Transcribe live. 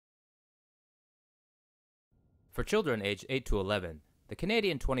For children aged 8 to 11, the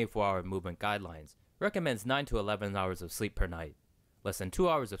Canadian 24-hour movement guidelines recommends 9 to 11 hours of sleep per night, less than 2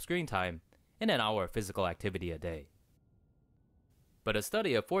 hours of screen time, and an hour of physical activity a day. But a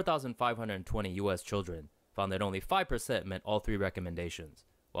study of 4,520 U.S. children found that only 5% met all three recommendations,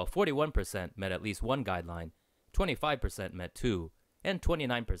 while 41% met at least one guideline, 25% met two, and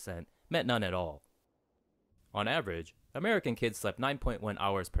 29% met none at all. On average, American kids slept 9.1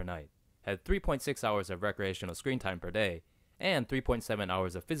 hours per night, had 3.6 hours of recreational screen time per day, and 3.7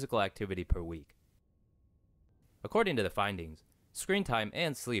 hours of physical activity per week. According to the findings, screen time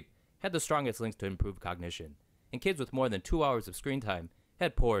and sleep had the strongest links to improved cognition, and kids with more than 2 hours of screen time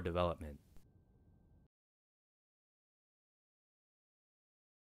had poorer development.